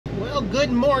Well,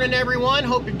 good morning everyone.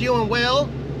 Hope you're doing well.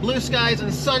 Blue skies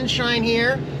and sunshine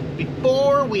here.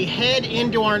 Before we head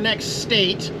into our next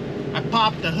state, I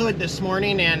popped the hood this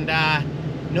morning and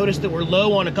noticed that we're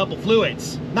low on a couple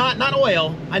fluids. Not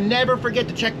oil. I never forget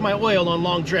to check my oil on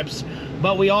long trips,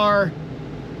 but we are,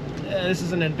 this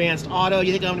is an advanced auto.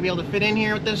 You think I'm gonna be able to fit in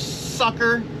here with this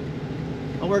sucker?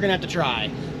 Well, we're gonna have to try,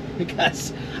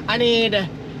 because I need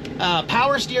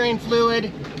power steering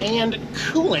fluid and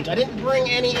coolant. I didn't bring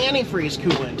any antifreeze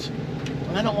coolant,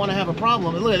 and I don't want to have a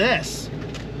problem. Look at this.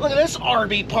 Look at this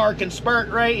RV park and spurt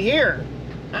right here.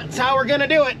 That's how we're gonna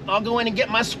do it. I'll go in and get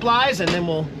my supplies, and then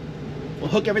we'll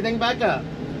hook everything back up.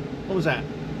 What was that?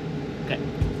 Okay.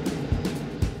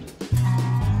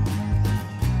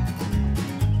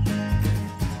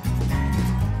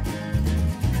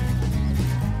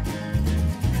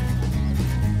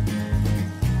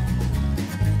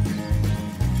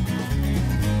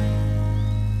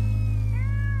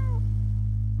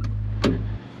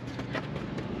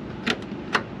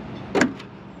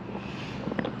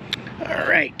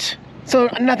 So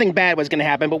nothing bad was going to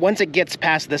happen, but once it gets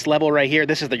past this level right here,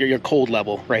 this is your cold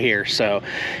level right here. So,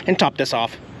 and top this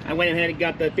off. I went ahead and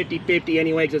got the 50-50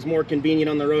 anyway because it's more convenient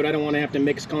on the road. I don't want to have to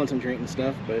mix concentrate and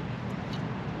stuff, but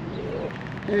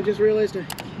I just realized I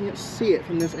can't see it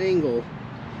from this angle.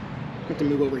 I have to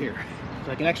move over here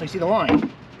so I can actually see the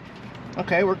line.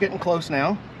 Okay, we're getting close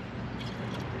now.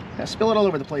 Now spill it all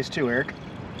over the place too, Eric.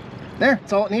 There,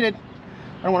 that's all it needed.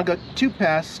 I don't want to go too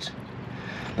past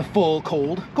the full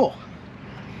cold. Cool.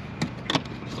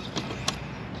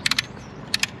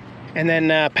 And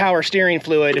then power steering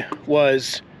fluid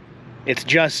it's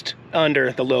just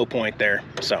under the low point there.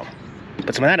 So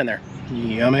put some of that in there.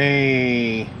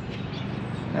 Yummy. I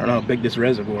don't know how big this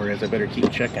reservoir is. I better keep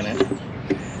checking it.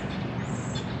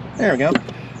 There we go.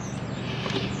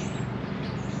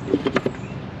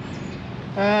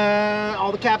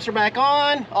 All the caps are back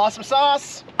on. Awesome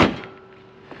sauce.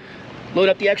 Load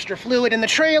up the extra fluid in the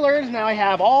trailers. Now I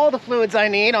have all the fluids I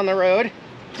need on the road.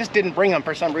 Just didn't bring them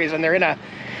for some reason. They're in a,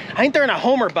 I think they're in a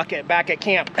Homer bucket back at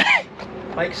camp.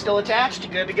 Bike's still attached,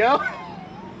 good to go.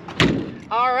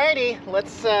 Alrighty,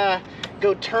 let's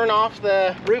go turn off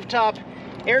the rooftop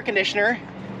air conditioner,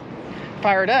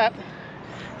 fire it up,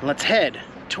 and let's head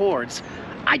towards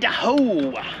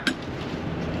Idaho.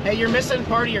 Hey, you're missing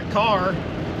part of your car.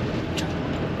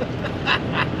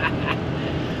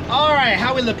 All right,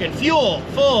 how we looking? Fuel,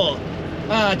 full.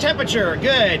 Temperature,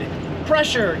 good.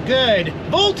 Pressure, good.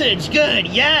 Voltage, good,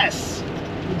 yes.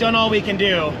 We've done all we can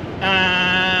do.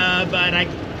 But I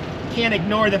can't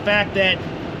ignore the fact that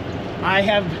I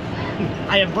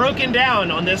have broken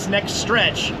down on this next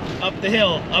stretch up the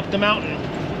hill, up the mountain.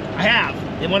 I have,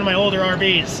 in one of my older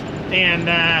RVs. And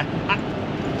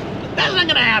that's not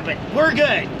gonna happen. We're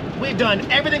good. We've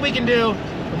done everything we can do,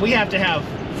 and we have to have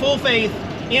full faith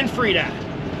in Freeda.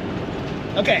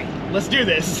 Okay, let's do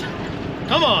this.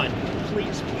 Come on.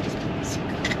 Please, please, please.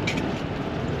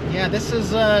 Yeah, this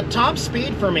is top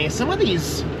speed for me. Some of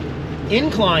these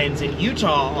inclines in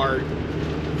Utah are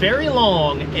very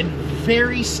long and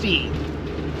very steep.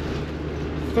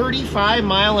 35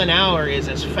 mile an hour is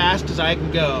as fast as I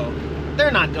can go.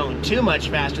 They're not going too much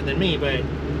faster than me, but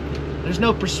there's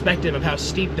no perspective of how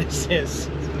steep this is.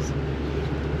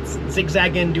 It's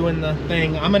zigzagging, doing the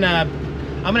thing. I'm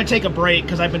gonna take a break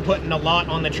because I've been putting a lot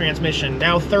on the transmission.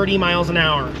 Now 30 miles an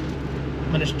hour.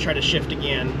 I'm gonna try to shift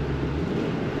again.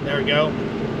 There we go.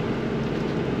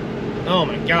 Oh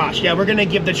my gosh. Yeah, we're gonna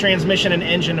give the transmission and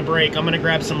engine a break. I'm gonna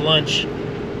grab some lunch.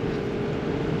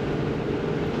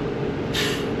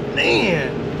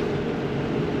 Man.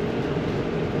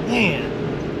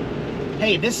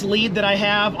 Hey, this lead that I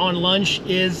have on lunch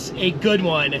is a good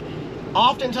one.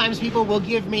 Oftentimes people will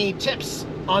give me tips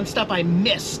on stuff I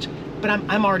missed, but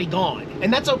I'm already gone.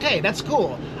 And that's okay, that's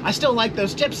cool. I still like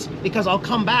those tips because I'll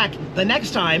come back the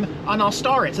next time and I'll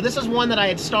star it. So this is one that I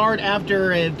had starred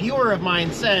after a viewer of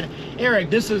mine said, Eric,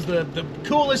 this is the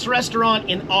coolest restaurant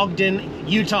in Ogden,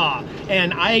 Utah.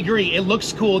 And I agree, it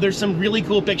looks cool. There's some really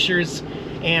cool pictures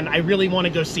and I really want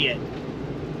to go see it.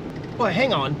 But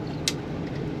hang on.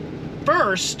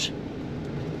 First,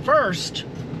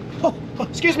 oh,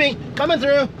 excuse me, coming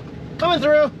through.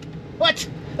 What?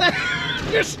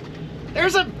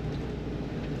 There's a,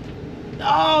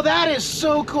 oh, that is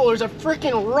so cool. There's a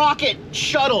freaking rocket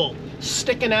shuttle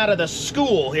sticking out of the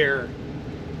school here.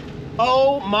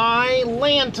 Oh my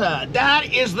Lanta,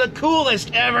 that is the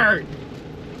coolest ever.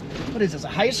 What is this, a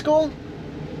high school?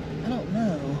 I don't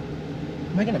know.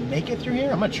 Am I gonna make it through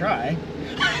here? I'm gonna try.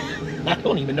 I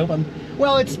don't even know if I'm,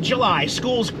 well, it's July,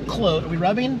 school's closed. Are we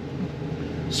rubbing?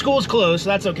 School's closed, so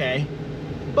that's okay.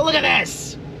 But look at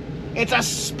this. It's a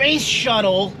space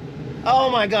shuttle. Oh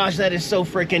my gosh, that is so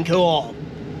freaking cool.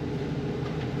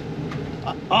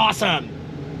 Awesome.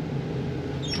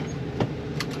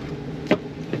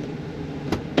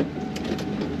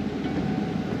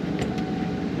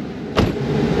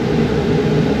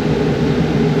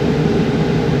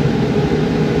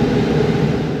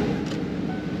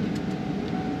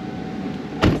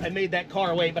 Made that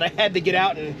car wait, but I had to get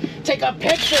out and take a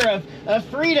picture of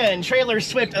Freeda and Trailer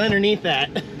Swift underneath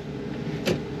that.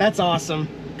 That's awesome.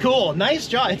 Cool, nice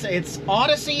job. It's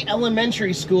Odyssey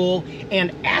Elementary School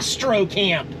and Astro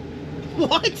Camp.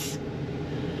 What?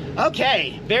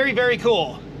 Okay, very, very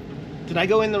cool. Did I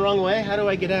go in the wrong way? How do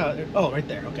I get out? Oh, right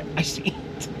there, okay, I see.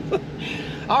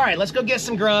 All right, let's go get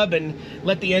some grub and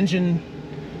let the engine,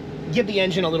 give the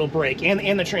engine a little break,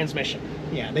 and the transmission.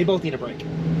 Yeah, they both need a break.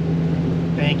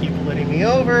 Thank you for letting me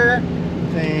over.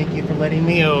 Thank you for letting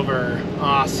me over.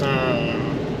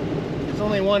 Awesome. There's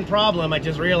only one problem I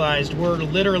just realized. We're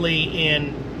literally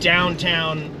in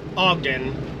downtown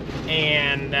Ogden,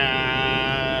 and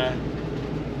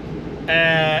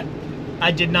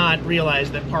I did not realize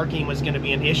that parking was going to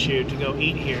be an issue to go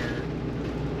eat here.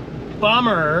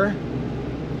 Bummer.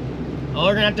 Well,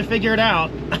 we're going to have to figure it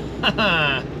out.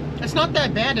 It's not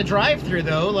that bad to drive through,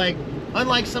 though. Like,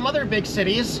 unlike some other big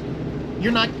cities,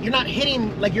 you're not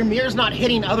hitting, like, your mirror's not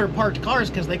hitting other parked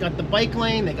cars because they got the bike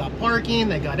lane, they got parking,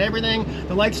 they got everything.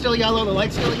 The light's still yellow, the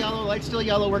light's still yellow, the light's still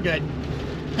yellow, we're good.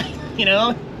 You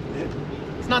know?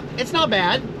 It's not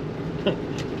bad.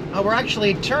 We're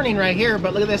actually turning right here,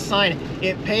 but look at this sign.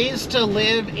 It pays to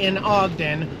live in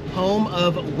Ogden, home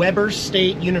of Weber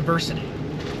State University.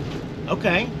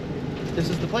 Okay, this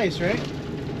is the place, right?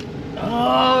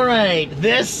 All right,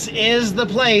 this is the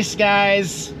place,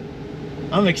 guys.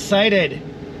 I'm excited.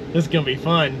 This is gonna be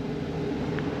fun.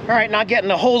 All right, not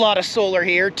getting a whole lot of solar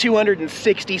here,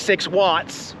 266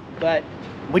 watts, but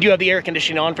we do have the air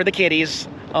conditioning on for the kiddies.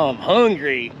 I'm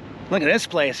hungry. Look at this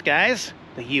place, guys.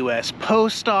 The U.S.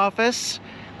 Post Office,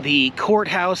 the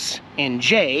courthouse and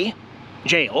jail.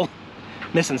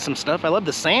 Missing some stuff. I love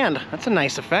the sand. That's a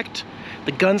nice effect.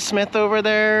 The gunsmith over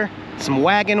there, some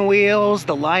wagon wheels,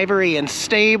 the livery and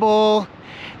stable.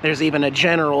 There's even a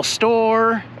general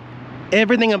store.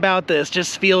 Everything about this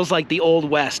just feels like the Old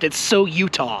West. It's so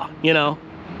Utah, you know?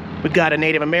 We've got a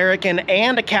Native American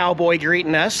and a cowboy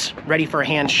greeting us, ready for a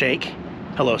handshake.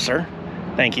 Hello, sir.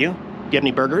 Thank you. Do you have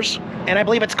any burgers? And I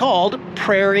believe it's called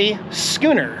Prairie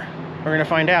Schooner. We're gonna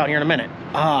find out here in a minute.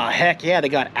 Ah, heck yeah, they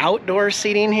got outdoor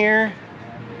seating here.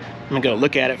 I'm gonna go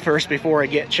look at it first before I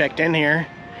get checked in here.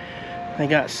 They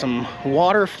got some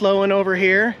water flowing over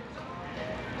here.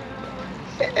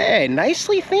 Hey,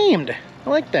 nicely themed. I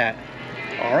like that.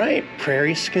 All right,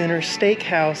 Prairie Schooner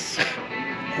Steakhouse.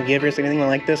 Have you ever seen anything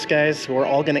like this, guys? We're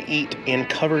all gonna eat in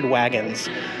covered wagons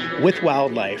with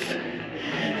wildlife.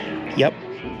 Yep,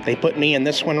 they put me in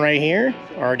this one right here.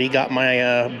 Already got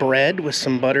my bread with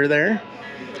some butter there.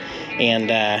 And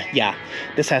yeah,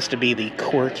 this has to be the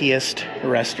quirkiest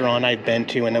restaurant I've been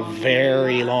to in a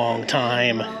very long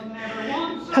time.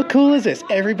 How cool is this?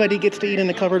 Everybody gets to eat in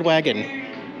a covered wagon.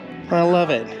 I love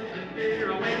it.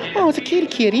 Oh, it's a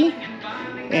kitty.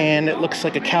 And it looks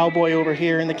like a cowboy over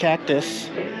here in the cactus.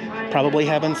 Probably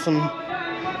having some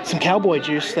cowboy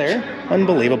juice there.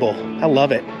 Unbelievable. I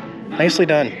love it. Nicely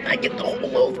done. I get the whole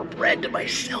loaf of bread to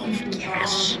myself.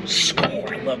 Yes.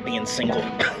 Score. I love being single. All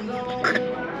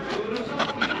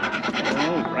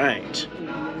right.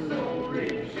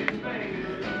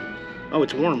 Oh,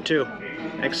 it's warm too.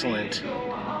 Excellent.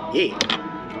 Yeah.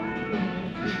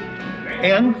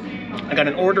 And I got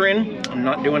an order in. I'm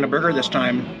not doing a burger this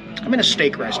time. I'm in a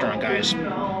steak restaurant, guys.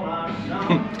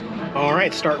 All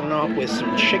right, starting off with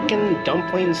some chicken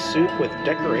dumpling soup with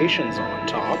decorations on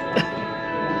top.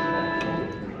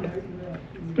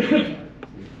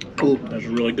 Ooh, that's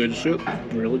really good soup.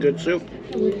 Really good soup.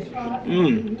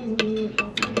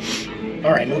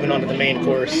 All right, moving on to the main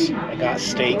course. I got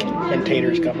steak and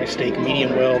taters. Got my steak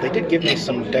medium well. They did give me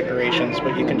some decorations,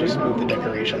 but you can just move the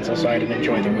decorations aside and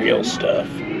enjoy the real stuff.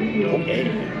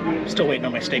 Okay. Still waiting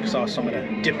on my steak sauce, so I'm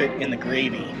gonna dip it in the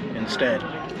gravy instead.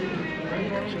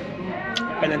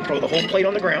 And then throw the whole plate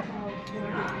on the ground.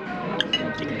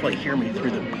 You can probably hear me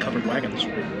through the covered wagons.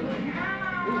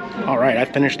 All right, I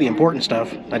finished the important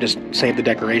stuff. I just saved the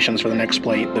decorations for the next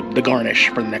plate, the garnish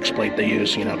for the next plate they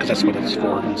use, you know, because that's what it's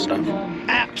for and stuff.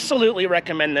 Absolutely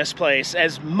recommend this place.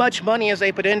 As much money as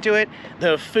they put into it,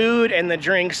 the food and the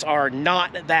drinks are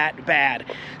not that bad.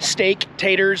 Steak,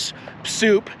 taters,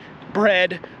 soup,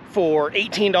 bread for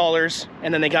 $18,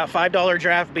 and then they got $5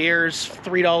 draft beers,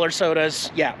 $3 sodas.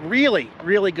 Yeah, really,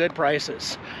 really good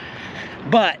prices.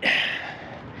 But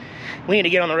we need to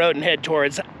get on the road and head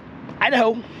towards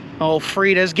Idaho. Oh,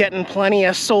 Freeda's getting plenty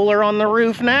of solar on the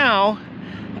roof now.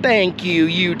 Thank you,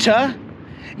 Utah.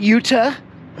 Utah.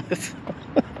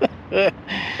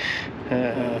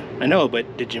 I know,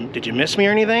 but did you miss me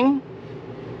or anything?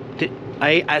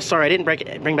 Sorry, I didn't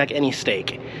bring back any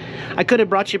steak. I could have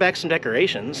brought you back some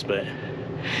decorations, but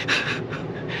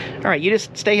all right, you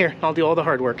just stay here. I'll do all the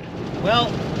hard work.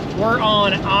 Well, we're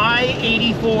on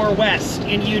I-84 West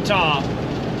in Utah,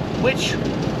 which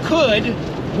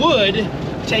would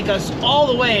take us all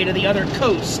the way to the other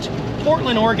coast,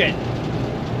 Portland, Oregon,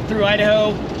 through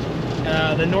Idaho,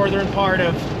 the northern part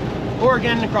of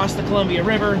Oregon, across the Columbia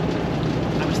River.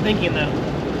 I was thinking the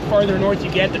farther north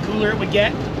you get, the cooler it would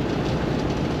get.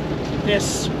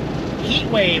 This heat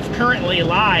wave currently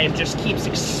live just keeps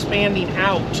expanding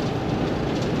out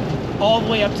all the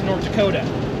way up to North Dakota.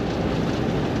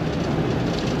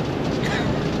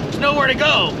 There's nowhere to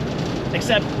go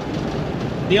except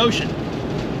the ocean.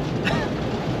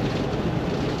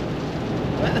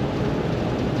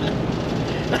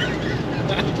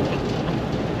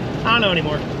 I don't know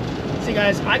anymore. See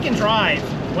guys, I can drive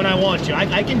when I want to.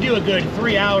 I can do a good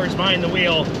 3 hours behind the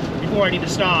wheel before I need to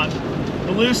stop.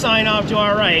 The blue sign off to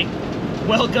our right.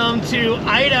 Welcome to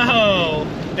Idaho.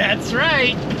 That's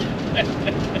right.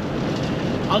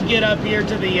 I'll get up here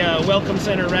to the Welcome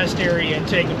Center rest area and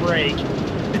take a break.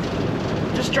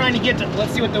 Just trying to get to,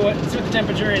 let's see what the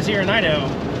temperature is here in Idaho.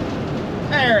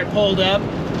 There, it pulled up.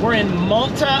 We're in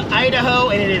Malta, Idaho,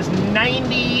 and it is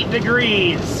 90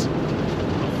 degrees.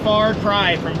 A far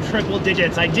cry from triple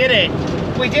digits. I did it.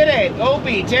 We did it.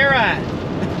 Opie, Tara.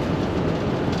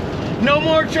 No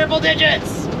more triple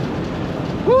digits.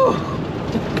 Whew.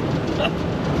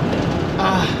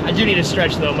 I do need to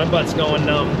stretch though. My butt's going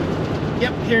numb.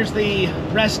 Yep, here's the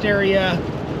rest area.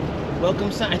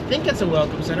 Welcome center. I think it's a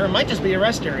welcome center. It might just be a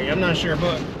rest area. I'm not sure,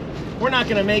 but we're not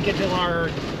going to make it to our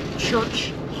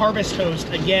church harvest host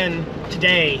again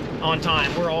today on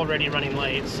time. We're already running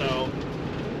late, so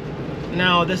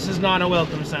no, this is not a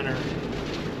welcome center.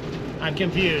 I'm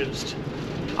confused.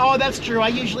 Oh, that's true. I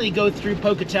usually go through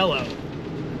Pocatello.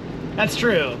 That's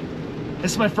true.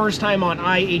 This is my first time on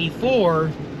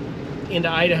I-84 into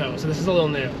Idaho, so this is a little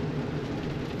new.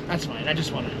 That's fine. I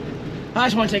just want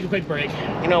to take a quick break.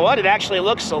 You know what? It actually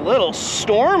looks a little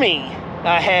stormy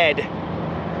ahead.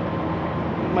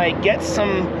 Might get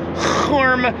some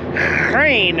warm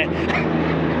rain.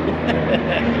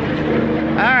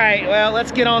 All right, well,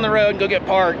 let's get on the road and go get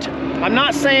parked. I'm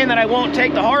not saying that I won't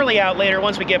take the Harley out later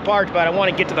once we get parked, but I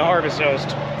want to get to the harvest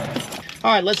host.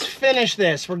 All right, let's finish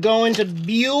this. We're going to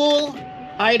Buell,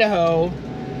 Idaho,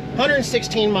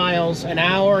 116 miles, an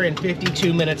hour and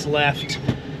 52 minutes left.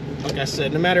 Like I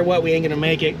said, no matter what, we ain't gonna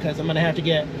make it because I'm gonna have to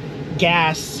get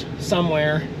gas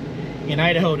somewhere in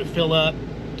Idaho to fill up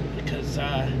because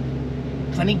I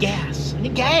need gas. I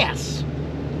need gas.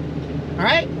 All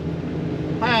right.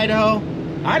 Hi, Idaho.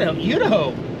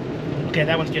 Idaho. Okay,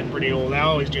 that one's getting pretty old. I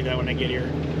always do that when I get here.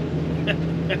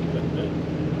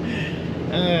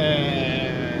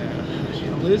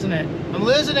 I'm losing it. I'm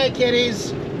losing it,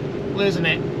 kiddies. Losing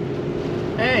it.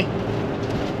 Hey,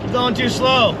 you're going too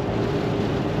slow.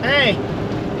 Hey.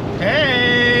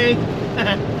 Hey.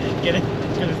 Get it?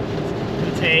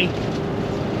 It's hay.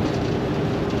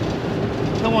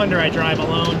 No wonder I drive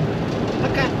alone.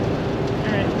 Okay.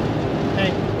 All right.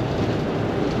 Hey.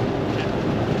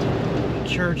 The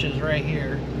church is right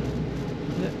here.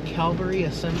 The Calvary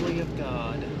Assembly of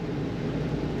God.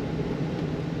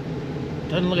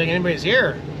 Doesn't look like anybody's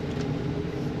here.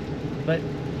 But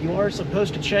you are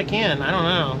supposed to check in. I don't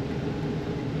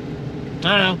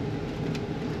know.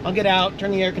 I'll get out,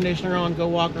 turn the air conditioner on, go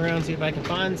walk around, see if I can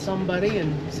find somebody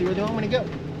and see where they want me to go.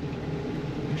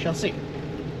 We shall see.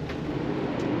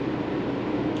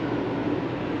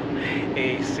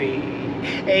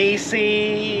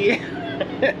 AC.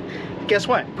 Guess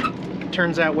what?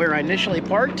 Turns out where I initially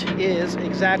parked is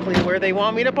exactly where they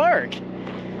want me to park.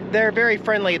 They're very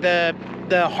friendly. The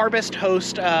Harvest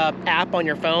Host app on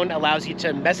your phone allows you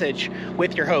to message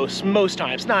with your host most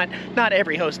times. Not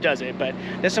every host does it, but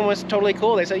this one was totally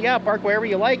cool. They said, yeah, park wherever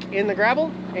you like in the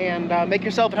gravel and make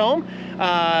yourself at home.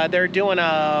 They're doing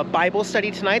a Bible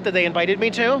study tonight that they invited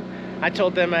me to. I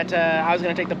told them that I was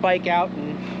going to take the bike out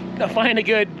and find a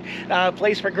good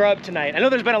place for grub tonight. I know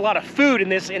there's been a lot of food in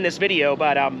this video,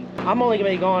 but I'm only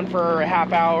going to be gone for a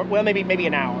half hour. Well, maybe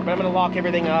an hour, but I'm going to lock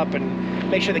everything up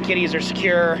and make sure the kitties are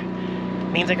secure.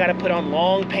 Means I gotta put on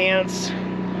long pants.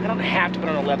 I don't have to put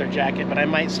on a leather jacket, but I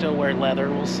might still wear leather,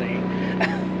 we'll see.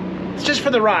 It's just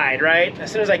for the ride, right?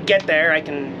 As soon as I get there, I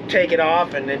can take it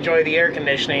off and enjoy the air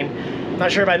conditioning.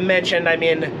 Not sure if I mentioned I'm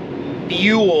in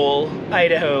Buhl,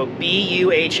 Idaho,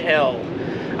 B-U-H-L.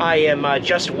 I am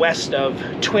just west of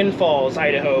Twin Falls,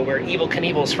 Idaho, where Evel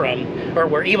Knievel's from, or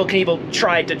where Evel Knievel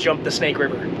tried to jump the Snake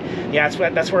River. Yeah,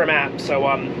 that's where I'm at. So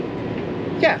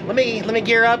yeah, let me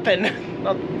gear up and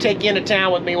I'll take you into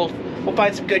town with me. We'll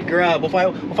find some good grub. We'll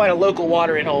find a local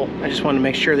watering hole. I just wanted to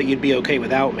make sure that you'd be okay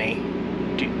without me.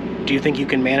 Do you think you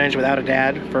can manage without a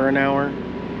dad for an hour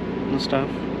and stuff?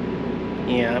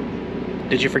 Yeah.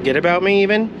 Did you forget about me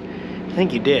even? I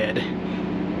think you did.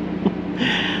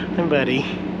 Hey, buddy.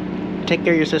 Take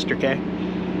care of your sister, okay?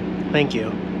 Thank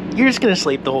you. You're just gonna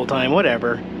sleep the whole time.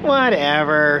 Whatever.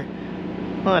 Whatever.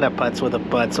 What a putz with a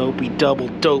butts, Opie double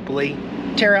dopely.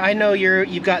 Tara, I know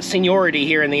you've got seniority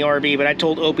here in the RV, but I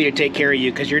told Opie to take care of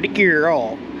you because you're the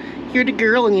girl. You're the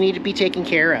girl and you need to be taken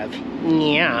care of.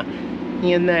 Yeah.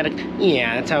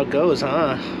 Yeah, that's how it goes,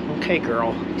 huh? Okay,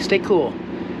 girl. Stay cool.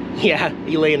 Yeah,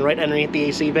 you laying right underneath the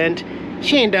AC vent?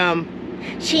 She ain't dumb.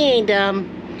 She ain't dumb.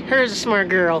 Hers a smart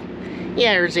girl.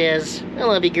 Yeah, hers is. I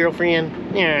love you, girlfriend.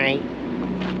 Alright.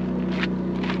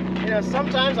 You know,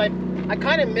 sometimes I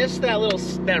kind of miss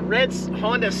that red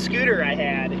Honda scooter I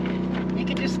had. You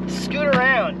could just scoot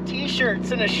around,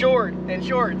 t-shirts and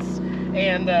shorts.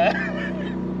 And,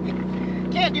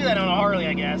 can't do that on a Harley,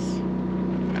 I guess.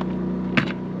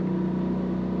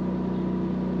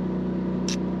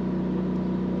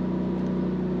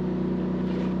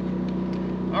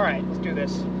 Alright, let's do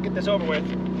this. Let's get this over with.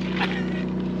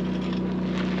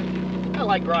 I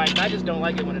like riding, I just don't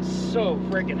like it when it's so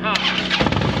freaking hot.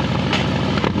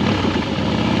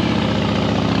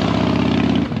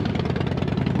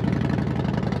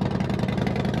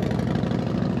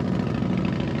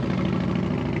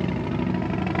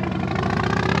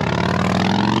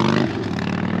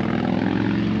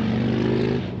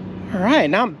 Alright,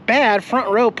 not bad front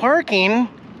row parking.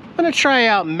 I'm gonna try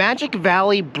out Magic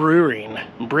Valley Brewing,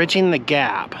 Bridging the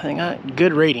Gap. I got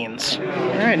good ratings.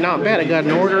 Alright, not bad. I got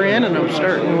an order in and I'm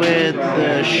starting with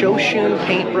the Shuttle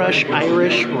Paintbrush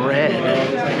Irish Red.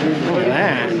 Look at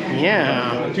that.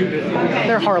 Yeah.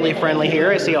 They're Harley friendly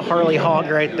here. I see a Harley hog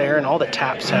right there and all the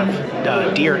taps have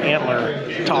deer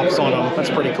antler tops on them. That's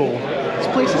pretty cool. This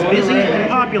place is busy and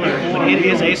popular, but it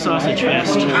is a sausage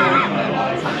fest.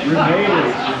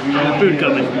 Food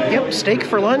coming. Yep, steak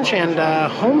for lunch and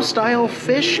home-style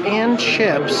fish and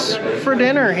chips for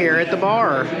dinner here at the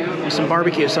bar. With some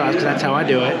barbecue sauce, because that's how I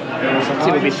do it. Let's see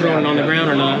if we'll be throwing it on the ground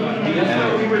or not.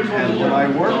 And when I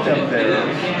worked up there,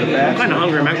 I'm kind of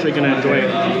hungry. I'm actually going to enjoy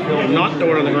it. Not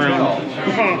throw it on the ground.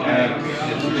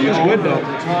 It's good though.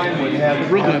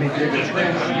 Real good.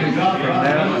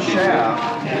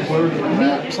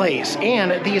 Neat place.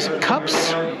 And these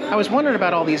cups, I was wondering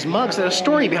about all these mugs. There's a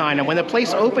story behind them. When the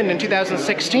place opened in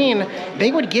 2016,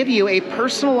 they would give you a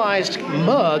personalized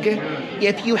mug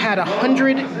if you had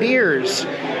 100 beers.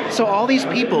 So all these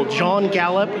people, John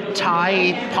Gallup,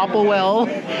 Ty Popplewell,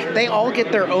 they all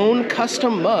get their own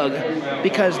custom mug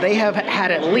because they have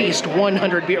had at least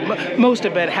 100 beers. Most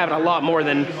of it have a lot more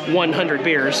than 100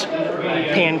 beers.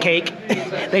 Pancake.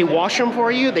 They wash them for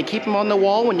you. They keep them on the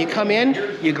wall. When you come in,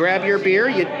 you grab your beer,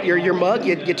 your mug,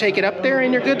 you take it up there,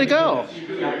 and you're good to go.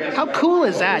 How cool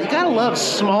is that? You gotta love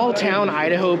small town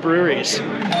Idaho breweries.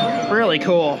 Really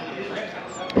cool.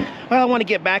 Well, I want to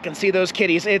get back and see those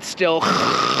kitties. It's still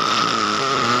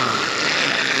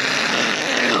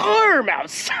warm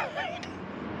outside.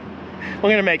 We're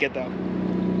gonna make it though.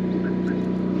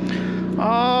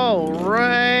 All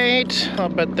right. I'll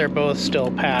bet they're both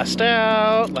still passed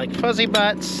out like fuzzy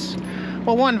butts.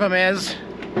 Well, one of them is.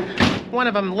 One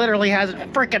of them literally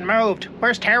hasn't freaking moved.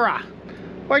 Where's Tara?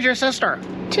 Where's your sister?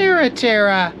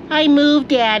 Tara, I moved,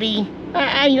 Daddy.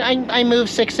 I moved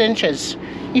 6 inches.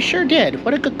 You sure did.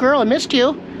 What a good girl. I missed you.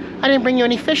 I didn't bring you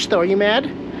any fish, though. Are you mad?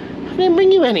 I didn't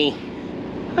bring you any.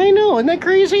 I know. Isn't that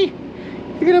crazy?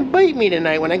 You're going to bite me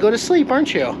tonight when I go to sleep,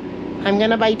 aren't you? I'm going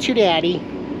to bite you, Daddy.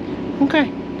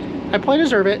 Okay. I probably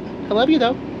deserve it. I love you,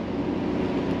 though.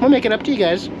 I'll make it up to you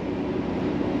guys.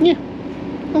 Yeah.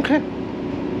 Okay.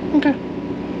 Okay.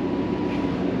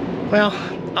 Well,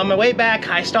 on my way back,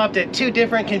 I stopped at 2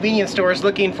 different convenience stores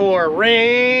looking for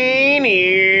Rainier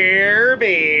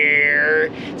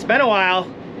beer. It's been a while.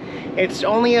 It's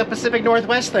only a Pacific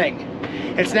Northwest thing.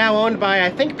 It's now owned by, I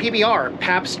think, PBR,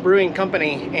 Pabst Brewing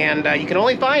Company, and you can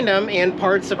only find them in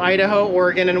parts of Idaho,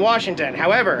 Oregon, and Washington.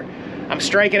 However, I'm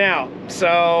striking out,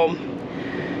 so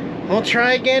we'll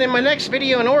try again in my next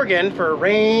video in Oregon for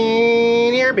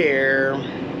Rainier beer.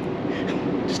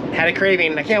 Just had a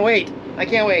craving. I can't wait. I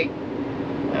can't wait.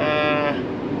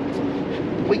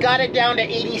 We got it down to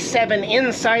 87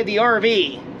 inside the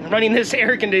RV, running this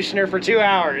air conditioner for 2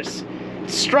 hours.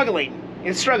 Struggling.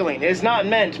 It's struggling. It is not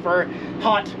meant for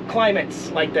hot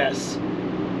climates like this.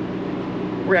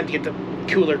 We're gonna have to get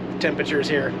the cooler temperatures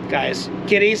here, guys.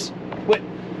 Kitties,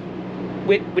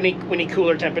 we need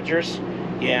cooler temperatures.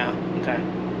 Yeah, okay.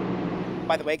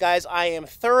 By the way, guys, I am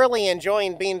thoroughly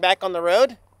enjoying being back on the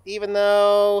road, even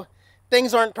though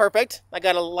things aren't perfect. I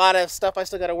got a lot of stuff I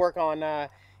still got to work on.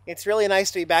 It's really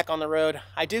nice to be back on the road.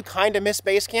 I do kind of miss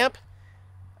base camp.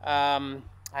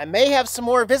 I may have some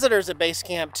more visitors at base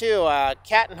camp too.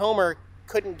 Kat and Homer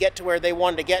couldn't get to where they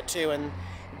wanted to get to, and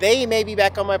they may be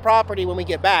back on my property when we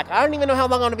get back. I don't even know how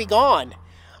long I'm going to be gone.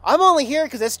 I'm only here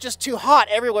because it's just too hot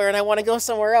everywhere and I want to go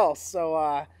somewhere else. So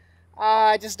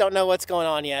I just don't know what's going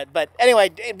on yet. But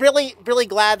anyway, really, really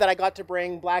glad that I got to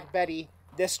bring Black Betty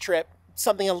this trip.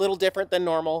 Something a little different than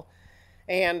normal.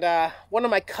 And one of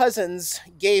my cousins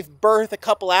gave birth a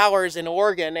couple hours in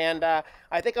Oregon, and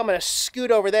I think I'm going to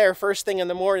scoot over there first thing in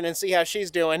the morning and see how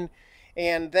she's doing.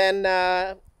 And then,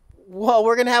 well,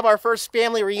 we're going to have our first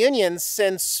family reunion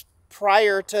since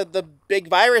prior to the big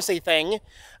virusy thing,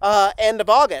 end of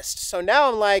August. So now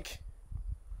I'm like,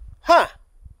 huh,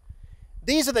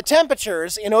 these are the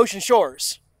temperatures in Ocean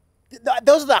Shores.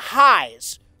 Those are the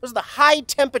highs. Those are the high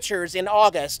temperatures in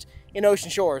August in Ocean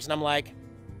Shores. And I'm like,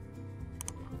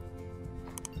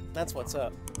 that's what's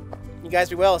up. You guys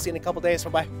be well. See you in a couple days.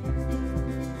 Bye-bye.